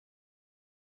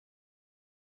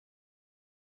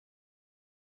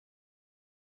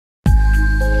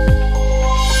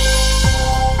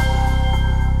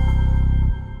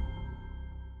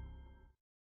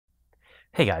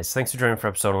Hey guys, thanks for joining for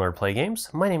episode of Learn to Play Games.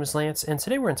 My name is Lance, and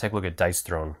today we're going to take a look at Dice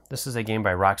Throne. This is a game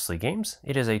by Roxley Games.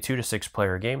 It is a 2 to 6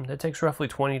 player game that takes roughly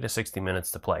 20 to 60 minutes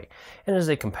to play. And it is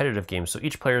a competitive game, so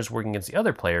each player is working against the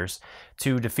other players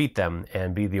to defeat them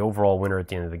and be the overall winner at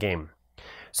the end of the game.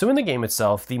 So in the game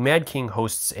itself, the Mad King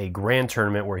hosts a grand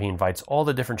tournament where he invites all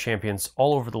the different champions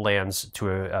all over the lands to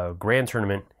a grand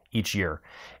tournament each year.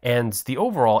 And the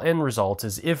overall end result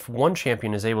is if one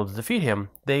champion is able to defeat him,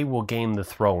 they will gain the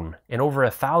throne. And over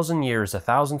 1,000 years,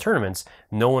 1,000 tournaments,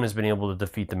 no one has been able to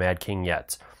defeat the Mad King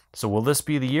yet. So will this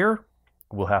be the year?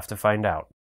 We'll have to find out.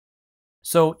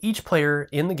 So each player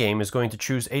in the game is going to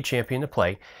choose a champion to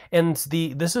play, and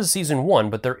this is Season 1,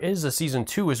 but there is a Season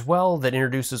 2 as well that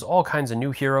introduces all kinds of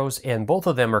new heroes, and both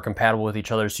of them are compatible with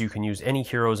each other, so you can use any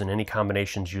heroes in any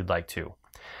combinations you'd like to.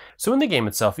 So in the game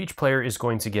itself, each player is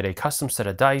going to get a custom set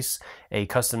of dice, a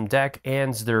custom deck,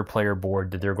 and their player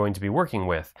board that they're going to be working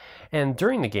with. And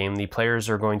during the game, the players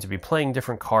are going to be playing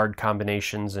different card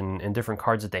combinations and different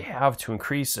cards that they have to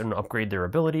increase and upgrade their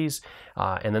abilities.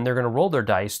 And then they're going to roll their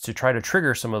dice to try to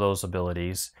trigger some of those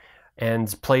abilities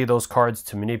and play those cards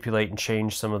to manipulate and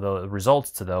change some of the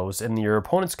results to those. And your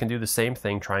opponents can do the same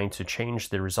thing, trying to change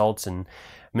the results and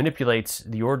manipulate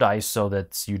your dice so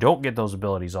that you don't get those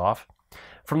abilities off.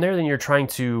 From there, then you're trying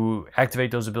to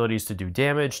activate those abilities to do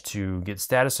damage, to get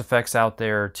status effects out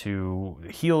there, to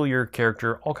heal your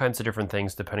character, all kinds of different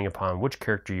things depending upon which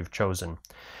character you've chosen.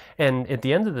 And at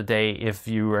the end of the day, if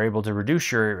you are able to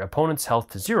reduce your opponent's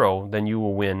health to 0, then you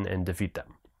will win and defeat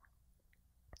them.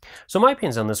 So my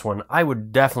opinions on this one, I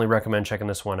would definitely recommend checking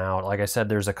this one out. Like I said,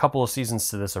 there's a couple of seasons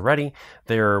to this already.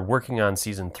 They're working on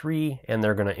Season 3, and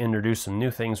they're going to introduce some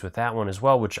new things with that one as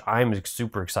well, which I'm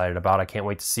super excited about. I can't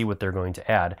wait to see what they're going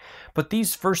to add. But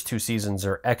these first 2 seasons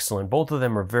are excellent. Both of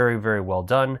them are very, very well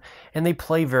done, and they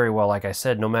play very well, like I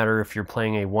said, no matter if you're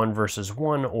playing a 1 versus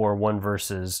 1 or 1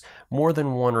 versus more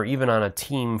than 1, or even on a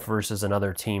team versus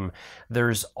another team.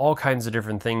 There's all kinds of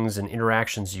different things and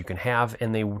interactions you can have,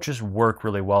 and they just work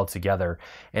really well together.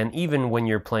 And even when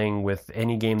you're playing with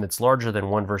any game that's larger than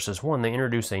 1 versus 1, they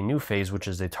introduce a new phase, which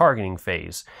is a targeting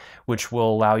phase, which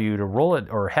will allow you to roll it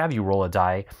or have you roll a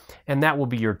die, and that will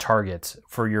be your target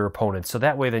for your opponent. So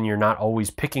that way then you're not always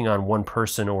picking on one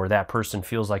person, or that person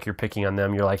feels like you're picking on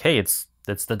them. You're like, hey, it's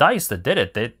the dice that did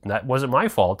it. That wasn't my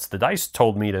fault. The dice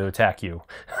told me to attack you.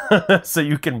 So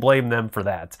you can blame them for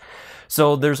that.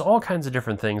 So there's all kinds of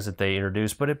different things that they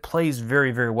introduce, but it plays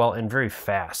very, very well and very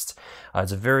fast.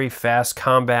 It's a very fast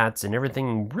combat, and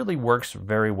everything really works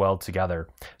very well together.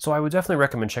 So I would definitely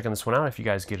recommend checking this one out if you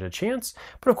guys get a chance.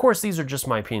 But of course, these are just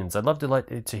my opinions. I'd love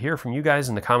to hear from you guys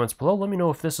in the comments below. Let me know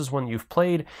if this is one you've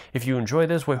played, if you enjoy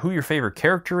this, who your favorite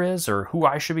character is, or who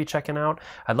I should be checking out.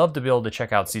 I'd love to be able to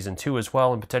check out Season 2 as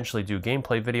well and potentially do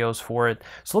gameplay videos for it.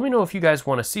 So let me know if you guys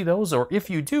want to see those, or if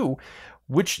you do,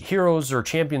 which heroes or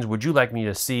champions would you like me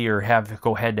to see or have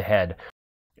go head-to-head?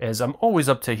 As I'm always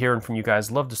up to hearing from you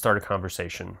guys. Love to start a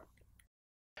conversation.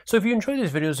 So if you enjoy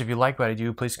these videos, if you like what I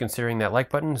do, please consider that like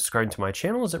button and subscribing to my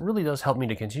channel, as it really does help me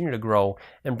to continue to grow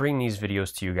and bring these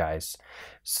videos to you guys.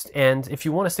 And if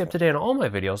you want to stay up to date on all my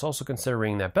videos, also consider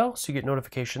ringing that bell so you get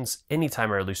notifications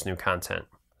anytime I release new content.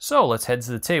 So let's head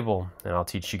to the table and I'll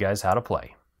teach you guys how to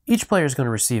play. Each player is going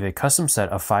to receive a custom set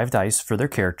of 5 dice for their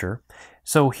character.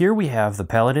 So here we have the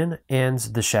Paladin and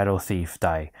the Shadow Thief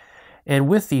die. And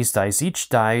with these dice, each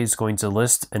die is going to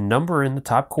list a number in the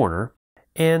top corner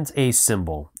and a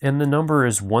symbol. And the number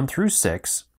is 1 through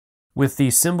 6, with the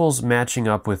symbols matching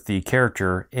up with the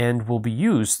character, and will be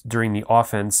used during the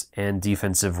offense and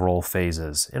defensive role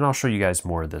phases. And I'll show you guys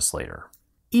more of this later.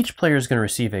 Each player is going to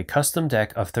receive a custom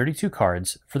deck of 32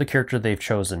 cards for the character they've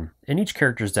chosen, and each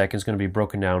character's deck is going to be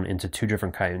broken down into 2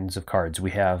 different kinds of cards.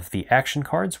 We have the action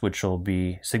cards, which will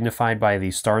be signified by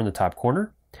the star in the top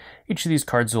corner. Each of these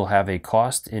cards will have a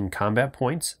cost in combat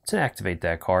points to activate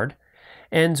that card,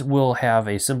 and will have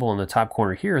a symbol in the top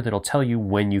corner here that'll tell you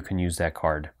when you can use that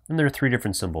card. And there are 3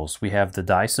 different symbols. We have the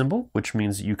die symbol, which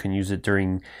means you can use it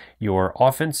during your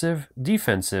offensive,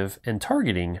 defensive, and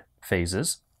targeting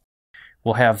phases.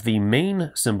 We'll have the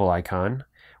main symbol icon,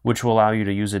 which will allow you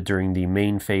to use it during the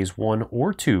main phase 1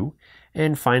 or 2.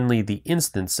 And finally, the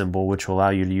instant symbol, which will allow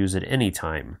you to use it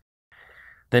anytime.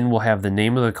 Then we'll have the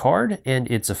name of the card and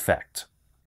its effect.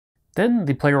 Then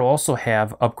the player will also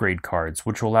have upgrade cards,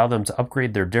 which will allow them to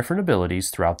upgrade their different abilities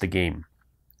throughout the game.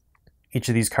 Each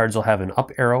of these cards will have an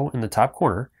up arrow in the top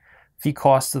corner, the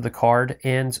cost of the card,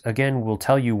 and again will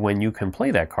tell you when you can play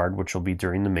that card, which will be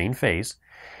during the main phase.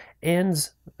 And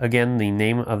again, the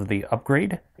name of the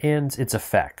upgrade and its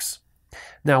effects.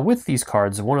 Now with these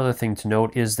cards, one other thing to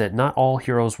note is that not all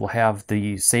heroes will have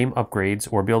the same upgrades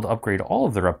or be able to upgrade all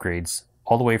of their upgrades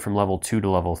all the way from level 2 to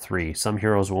level 3. Some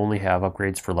heroes will only have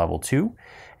upgrades for level 2,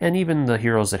 and even the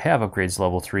heroes that have upgrades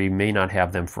level 3 may not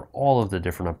have them for all of the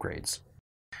different upgrades.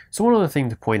 So one other thing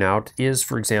to point out is,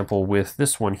 for example, with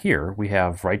this one here, we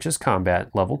have Righteous Combat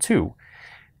level 2.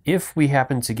 If we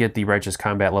happen to get the Righteous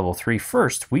Combat level 3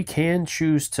 first, we can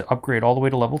choose to upgrade all the way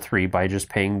to level 3 by just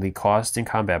paying the cost in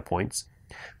combat points.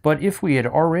 But if we had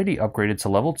already upgraded to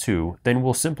level 2, then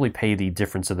we'll simply pay the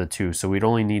difference of the two, so we'd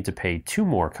only need to pay 2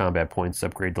 more combat points to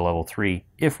upgrade to level 3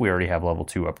 if we already have level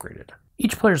 2 upgraded.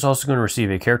 Each player is also going to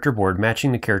receive a character board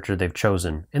matching the character they've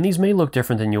chosen, and these may look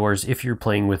different than yours if you're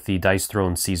playing with the Dice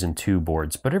Throne Season 2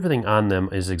 boards, but everything on them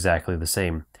is exactly the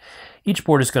same. Each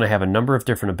board is going to have a number of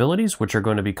different abilities, which are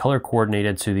going to be color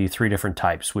coordinated to the 3 different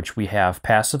types, which we have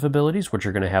passive abilities, which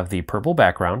are going to have the purple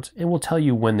background, and will tell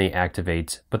you when they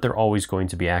activate, but they're always going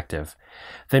to be active.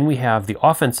 Then we have the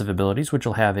offensive abilities, which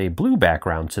will have a blue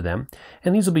background to them,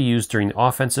 and these will be used during the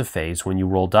offensive phase when you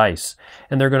roll dice,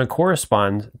 and they're going to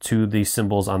correspond to the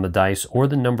symbols on the dice or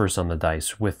the numbers on the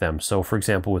dice with them. So for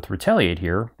example, with Retaliate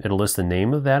here, it'll list the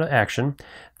name of that action,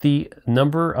 the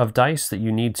number of dice that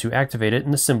you need to activate it,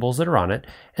 and the symbols that are on it,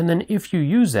 and then if you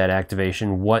use that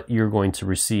activation, what you're going to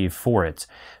receive for it.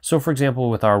 So for example,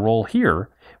 with our roll here,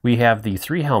 we have the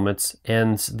 3 helmets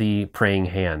and the praying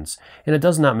hands. And it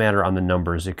does not matter on the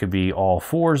numbers. It could be all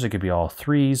 4s, it could be all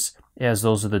 3s, as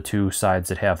those are the 2 sides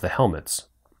that have the helmets.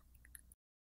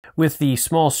 With the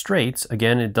small straights,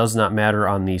 again, it does not matter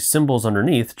on the symbols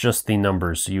underneath, just the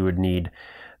numbers. So you would need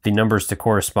the numbers to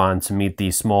correspond to meet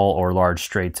the small or large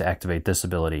straight to activate this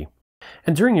ability.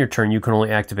 And during your turn, you can only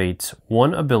activate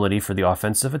 1 ability for the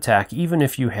offensive attack, even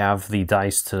if you have the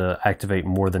dice to activate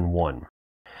more than 1.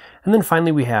 And then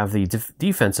finally we have the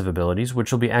defensive abilities,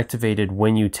 which will be activated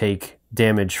when you take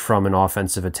damage from an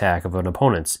offensive attack of an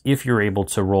opponent's, if you're able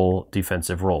to roll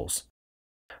defensive rolls.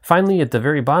 Finally, at the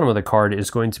very bottom of the card is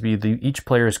going to be each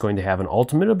player is going to have an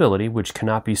ultimate ability, which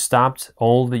cannot be stopped.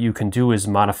 All that you can do is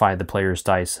modify the player's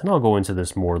dice, and I'll go into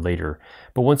this more later.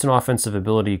 But once an offensive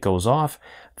ability goes off,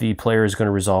 the player is going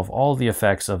to resolve all the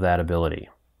effects of that ability.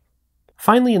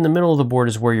 Finally, in the middle of the board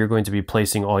is where you're going to be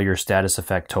placing all your status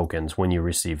effect tokens when you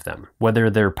receive them,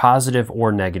 whether they're positive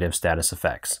or negative status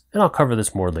effects, and I'll cover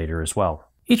this more later as well.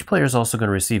 Each player is also going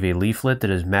to receive a leaflet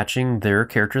that is matching their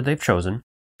character they've chosen,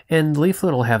 and the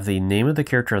leaflet will have the name of the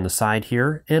character on the side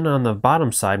here, and on the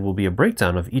bottom side will be a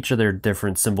breakdown of each of their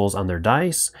different symbols on their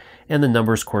dice, and the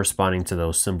numbers corresponding to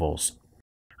those symbols.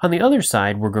 On the other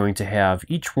side, we're going to have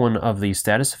each one of the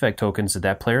status effect tokens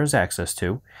that player has access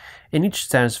to, and each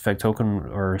status effect token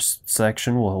or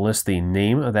section will list the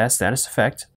name of that status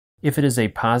effect, if it is a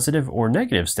positive or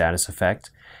negative status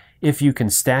effect, if you can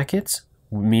stack it,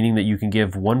 meaning that you can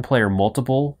give one player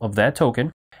multiple of that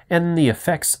token, and the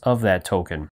effects of that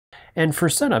token. And for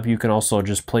setup, you can also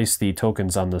just place the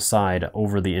tokens on the side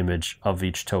over the image of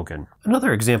each token.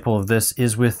 Another example of this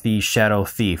is with the Shadow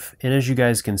Thief. And as you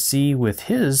guys can see with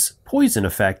his poison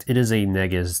effect, it is a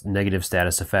negative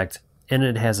status effect, and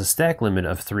it has a stack limit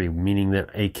of 3, meaning that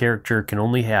a character can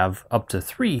only have up to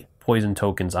 3 poison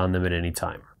tokens on them at any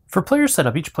time. For player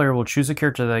setup, each player will choose a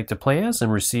character they like to play as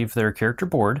and receive their character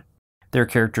board, their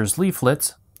character's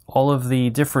leaflet, all of the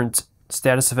different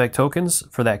status effect tokens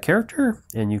for that character,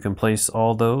 and you can place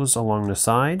all those along the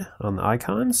side on the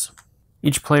icons.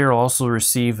 Each player will also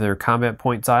receive their combat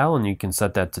point dial, and you can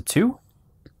set that to 2,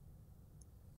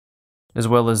 as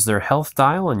well as their health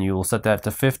dial, and you will set that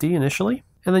to 50 initially.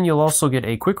 And then you'll also get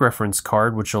a quick reference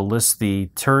card, which will list the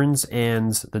turns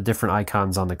and the different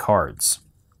icons on the cards.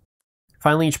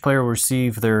 Finally, each player will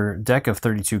receive their deck of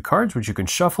 32 cards, which you can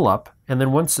shuffle up, and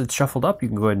then once it's shuffled up, you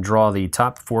can go ahead and draw the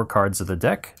top 4 cards of the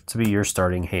deck to be your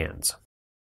starting hands.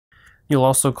 You'll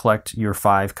also collect your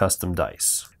 5 custom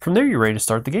dice. From there, you're ready to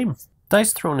start the game.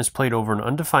 Dice Throne is played over an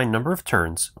undefined number of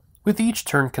turns, with each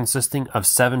turn consisting of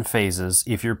 7 phases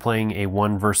if you're playing a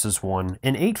 1 versus 1,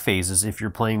 and 8 phases if you're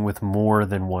playing with more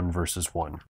than 1 versus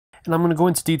 1. And I'm going to go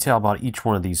into detail about each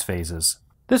one of these phases.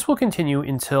 This will continue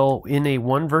until, in a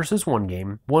 1 versus 1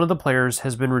 game, one of the players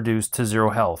has been reduced to 0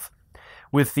 health,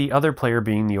 with the other player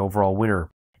being the overall winner.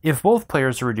 If both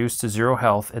players are reduced to 0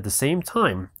 health at the same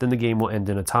time, then the game will end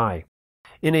in a tie.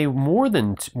 In a more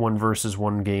than 1 versus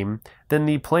 1 game, then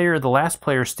the last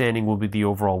player standing will be the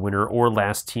overall winner, or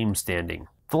last team standing.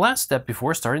 The last step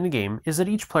before starting the game is that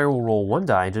each player will roll 1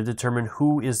 die to determine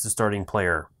who is the starting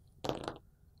player.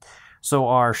 So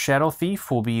our Shadow Thief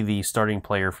will be the starting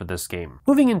player for this game.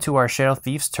 Moving into our Shadow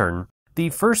Thief's turn, the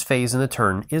first phase in the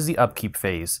turn is the upkeep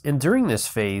phase, and during this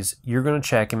phase, you're going to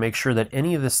check and make sure that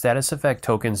any of the status effect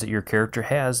tokens that your character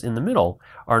has in the middle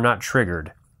are not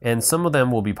triggered. And some of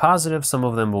them will be positive, some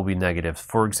of them will be negative.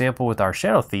 For example, with our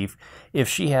Shadow Thief, if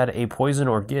she had a poison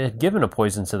or given a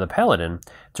poison to the Paladin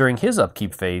during his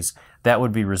upkeep phase, that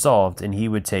would be resolved and he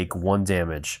would take 1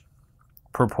 damage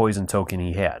per poison token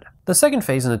he had. The second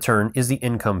phase in the turn is the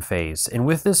income phase, and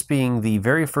with this being the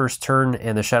very first turn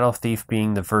and the Shadow Thief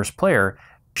being the first player,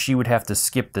 she would have to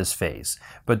skip this phase.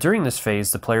 But during this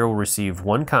phase, the player will receive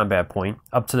 1 combat point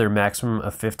up to their maximum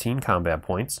of 15 combat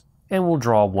points, and will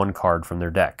draw 1 card from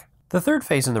their deck. The third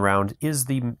phase in the round is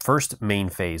the first main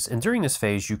phase, and during this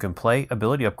phase you can play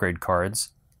ability upgrade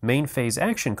cards, main phase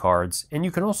action cards, and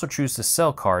you can also choose to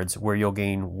sell cards where you'll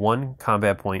gain 1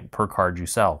 combat point per card you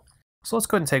sell. So let's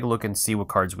go ahead and take a look and see what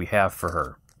cards we have for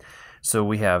her. So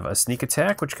we have a sneak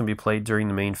attack, which can be played during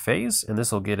the main phase, and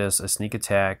this will get us a sneak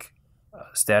attack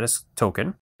status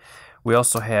token. We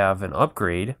also have an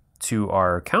upgrade to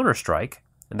our counter strike,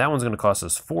 and that one's going to cost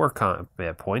us 4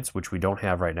 combat points, which we don't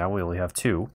have right now. We only have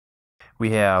 2.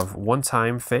 We have one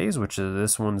time phase, which is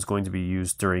this one's going to be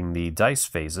used during the dice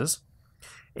phases.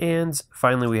 And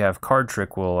finally, we have card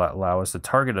trick, will allow us to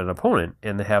target an opponent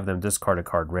and to have them discard a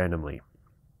card randomly.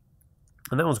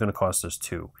 And that one's going to cost us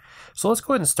 2. So let's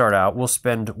go ahead and start out. We'll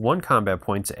spend 1 combat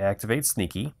point to activate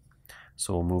Sneaky.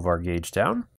 So we'll move our gauge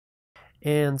down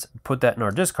and put that in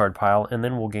our discard pile, and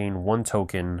then we'll gain 1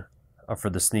 token for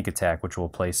the sneak attack, which we'll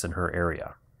place in her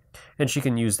area. And she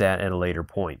can use that at a later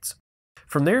point.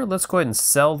 From there, let's go ahead and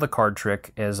sell the card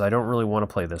trick, as I don't really want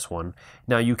to play this one.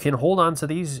 Now, you can hold on to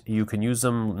these. You can use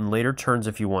them in later turns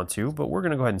if you want to, but we're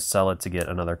going to go ahead and sell it to get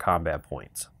another combat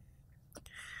point.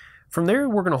 From there,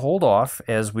 we're going to hold off,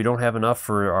 as we don't have enough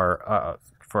for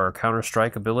our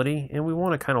counter-strike ability, and we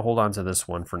want to kind of hold on to this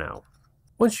one for now.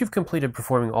 Once you've completed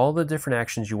performing all the different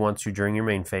actions you want to during your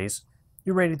main phase,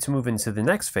 you're ready to move into the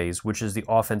next phase, which is the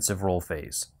offensive roll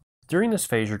phase. During this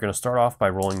phase, you're going to start off by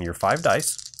rolling your 5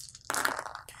 dice,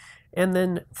 and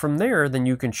then from there, then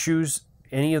you can choose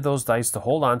any of those dice to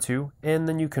hold on to, and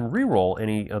then you can re-roll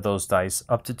any of those dice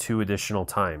up to 2 additional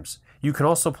times. You can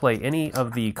also play any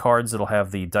of the cards that'll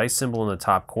have the dice symbol in the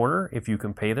top corner if you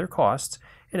can pay their cost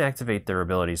and activate their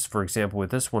abilities. For example, with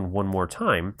this one more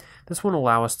time, this one will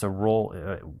allow us to roll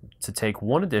to take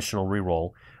 1 additional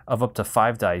re-roll of up to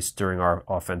 5 dice during our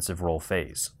offensive roll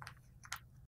phase.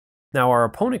 Now, our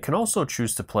opponent can also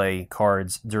choose to play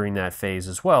cards during that phase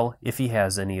as well if he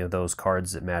has any of those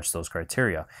cards that match those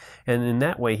criteria. And in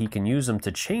that way, he can use them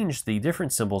to change the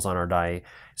different symbols on our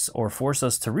dice or force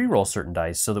us to re-roll certain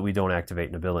dice so that we don't activate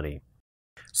an ability.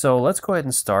 So let's go ahead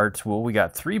and start. Well, we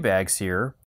got 3 bags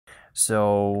here.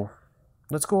 So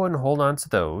let's go ahead and hold on to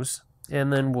those,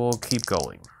 and then we'll keep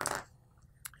going.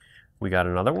 We got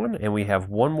another one, and we have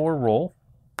 1 more roll.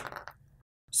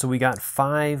 So we got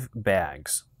 5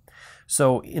 bags.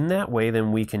 So in that way,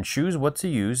 then we can choose what to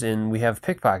use, and we have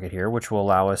Pickpocket here, which will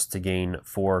allow us to gain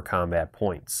 4 combat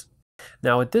points.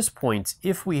 Now at this point,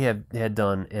 if we had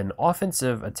done an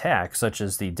offensive attack, such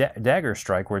as the Dagger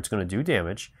Strike, where it's going to do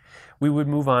damage, we would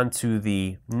move on to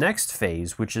the next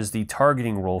phase, which is the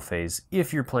targeting roll phase,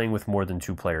 if you're playing with more than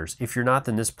 2 players. If you're not,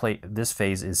 then this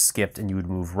phase is skipped, and you would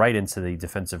move right into the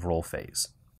defensive roll phase.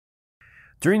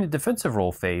 During the defensive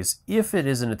roll phase, if it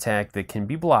is an attack that can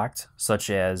be blocked, such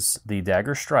as the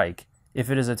Dagger Strike,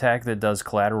 if it is an attack that does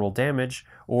collateral damage,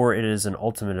 or it is an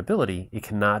ultimate ability, it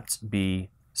cannot be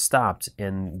stopped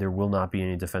and there will not be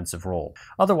any defensive roll.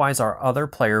 Otherwise, our other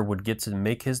player would get to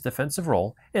make his defensive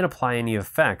roll and apply any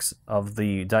effects of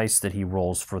the dice that he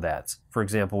rolls for that. For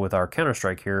example, with our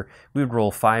Counter-Strike here, we would roll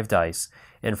 5 dice,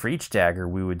 and for each dagger,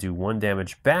 we would do 1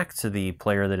 damage back to the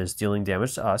player that is dealing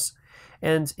damage to us.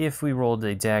 And if we rolled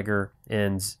a dagger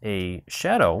and a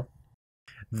shadow,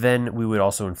 then we would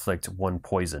also inflict 1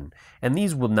 poison. And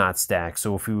these will not stack,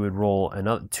 so if we would roll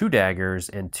 2 daggers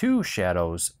and 2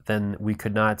 shadows, then we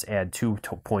could not add 2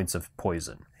 points of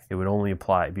poison. It would only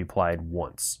be applied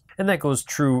once. And that goes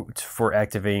true for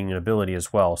activating an ability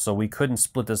as well. So we couldn't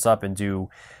split this up and do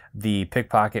the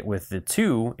Pickpocket with the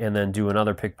 2 and then do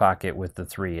another Pickpocket with the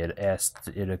 3.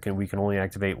 We can only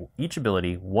activate each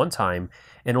ability 1 time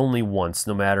and only once,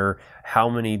 no matter how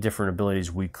many different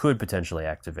abilities we could potentially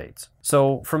activate.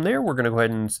 So from there, we're going to go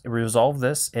ahead and resolve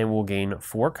this, and we'll gain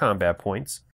 4 combat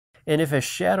points. And if a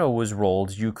shadow was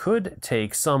rolled, you could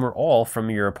take some or all from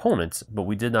your opponent, but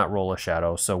we did not roll a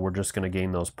shadow, so we're just going to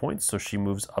gain those points, so she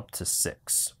moves up to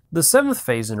 6. The 7th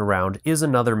phase in a round is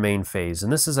another main phase,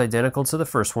 and this is identical to the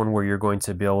first one, where you're going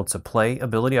to be able to play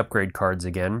ability upgrade cards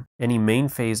again, any main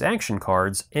phase action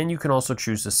cards, and you can also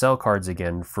choose to sell cards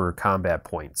again for combat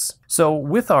points. So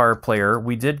with our player,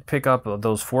 we did pick up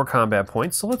those 4 combat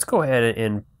points, so let's go ahead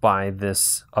and buy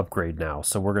this upgrade now.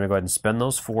 So we're going to go ahead and spend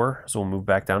those 4, so we'll move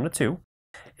back down to 2.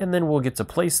 And then we'll get to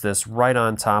place this right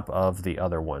on top of the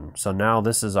other one. So now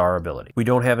this is our ability. We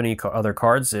don't have any other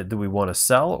cards that we want to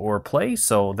sell or play,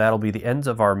 so that'll be the end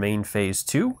of our main phase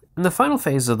 2. And the final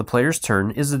phase of the player's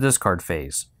turn is the discard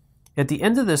phase. At the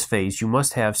end of this phase, you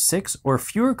must have 6 or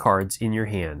fewer cards in your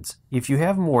hands. If you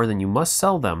have more, then you must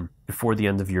sell them before the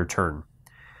end of your turn.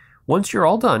 Once you're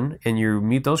all done and you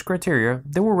meet those criteria,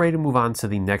 then we're ready to move on to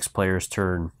the next player's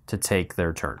turn to take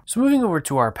their turn. So moving over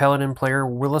to our Paladin player,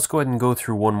 let's go ahead and go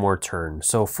through one more turn.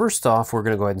 So first off, we're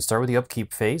going to go ahead and start with the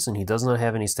upkeep phase, and he does not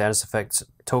have any status effects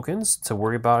tokens to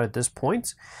worry about at this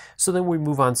point. So then we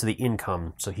move on to the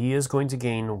income. So he is going to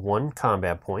gain 1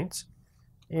 combat point,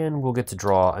 and we'll get to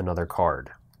draw another card.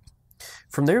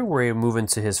 From there, we're going to move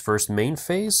into his first main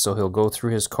phase, so he'll go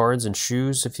through his cards and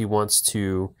choose if he wants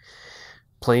to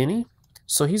play any.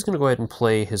 So he's going to go ahead and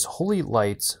play his Holy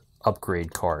Light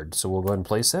upgrade card. So we'll go ahead and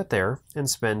place that there and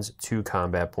spend 2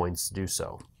 combat points to do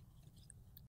so.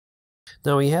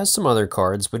 Now he has some other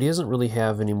cards, but he doesn't really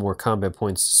have any more combat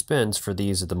points to spend for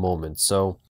these at the moment.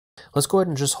 So let's go ahead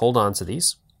and just hold on to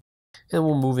these. And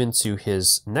we'll move into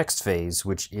his next phase,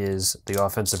 which is the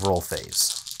offensive roll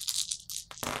phase.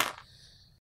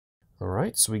 All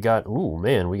right, so we got, ooh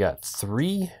man, we got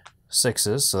 3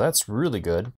 6s, so that's really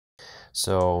good.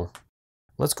 So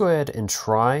let's go ahead and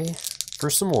try for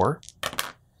some more.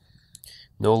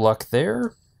 No luck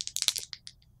there.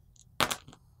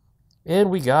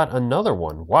 And we got another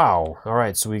one. Wow. All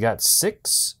right, so we got 4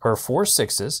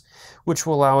 6s, which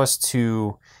will allow us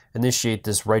to initiate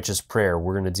this righteous prayer.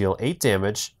 We're going to deal 8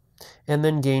 damage, and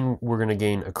then we're going to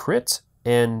gain a crit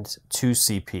and 2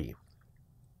 CP.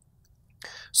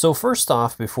 So first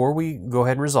off, before we go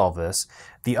ahead and resolve this,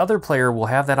 the other player will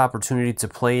have that opportunity to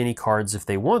play any cards if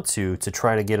they want to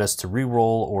try to get us to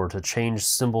reroll or to change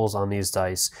symbols on these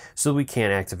dice so we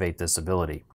can't activate this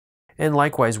ability. And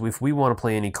likewise, if we want to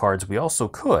play any cards, we also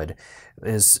could.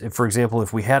 For example,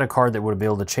 if we had a card that would be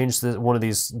able to change one of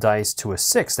these dice to a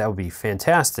 6, that would be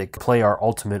fantastic. Play our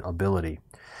ultimate ability.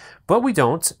 But we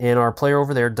don't, and our player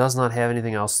over there does not have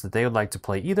anything else that they would like to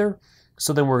play either.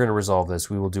 So then we're going to resolve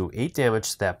this. We will do 8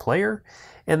 damage to that player,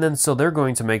 and then so they're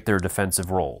going to make their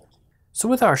defensive roll. So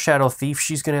with our Shadow Thief,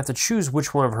 she's going to have to choose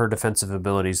which one of her defensive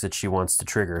abilities that she wants to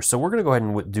trigger. So we're going to go ahead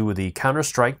and do the Counter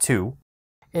Strike 2,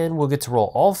 and we'll get to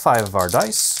roll all 5 of our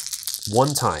dice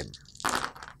 1 time.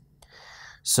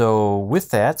 So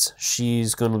with that,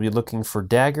 she's going to be looking for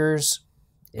daggers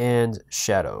and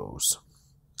shadows.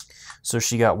 So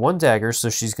she got 1 dagger, so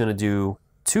she's going to do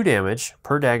 2 damage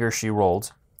per dagger she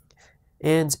rolled.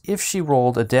 And if she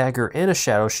rolled a dagger and a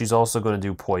shadow, she's also going to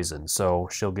do poison. So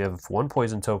she'll give 1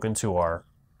 poison token to our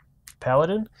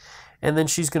Paladin, and then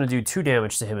she's going to do 2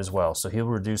 damage to him as well. So he'll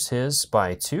reduce his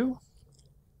by 2.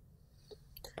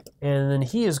 And then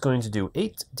he is going to do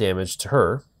 8 damage to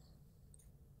her.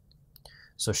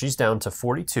 So she's down to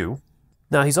 42.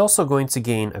 Now he's also going to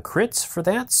gain a crit for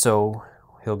that, so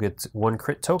he'll get 1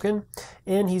 crit token,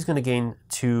 and he's going to gain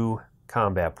 2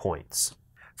 combat points.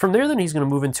 From there, then he's going to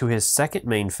move into his second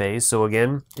main phase. So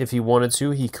again, if he wanted to,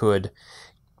 he could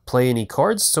play any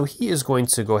cards. So he is going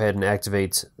to go ahead and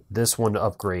activate this one to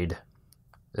upgrade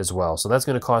as well. So that's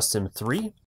going to cost him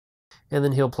 3, and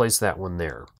then he'll place that one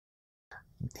there.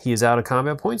 He is out of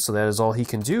combat points, so that is all he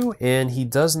can do, and he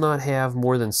does not have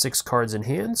more than 6 cards in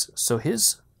hands, so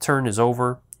his turn is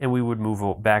over, and we would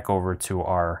move back over to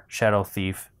our Shadow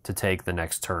Thief to take the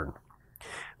next turn.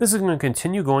 This is going to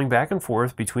continue going back and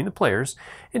forth between the players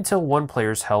until one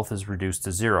player's health is reduced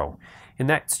to 0. In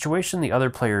that situation, the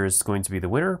other player is going to be the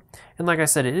winner, and like I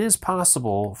said, it is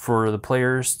possible for the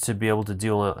players to be able to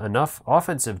deal enough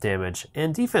offensive damage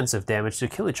and defensive damage to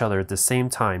kill each other at the same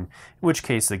time, in which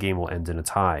case the game will end in a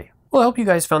tie. Well, I hope you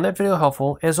guys found that video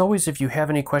helpful. As always, if you have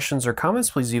any questions or comments,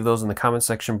 please leave those in the comment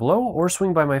section below, or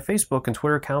swing by my Facebook and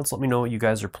Twitter accounts. Let me know what you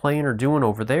guys are playing or doing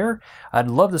over there. I'd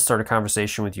love to start a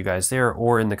conversation with you guys there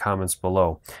or in the comments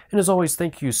below. And as always,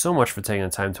 thank you so much for taking the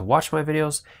time to watch my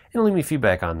videos and leave me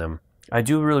feedback on them. I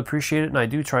do really appreciate it, and I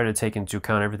do try to take into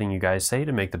account everything you guys say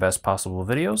to make the best possible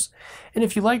videos. And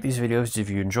if you like these videos, if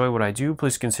you enjoy what I do,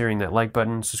 please consider hitting that like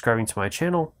button, subscribing to my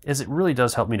channel, as it really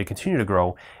does help me to continue to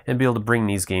grow and be able to bring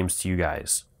these games to you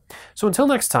guys. So until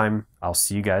next time, I'll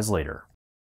see you guys later.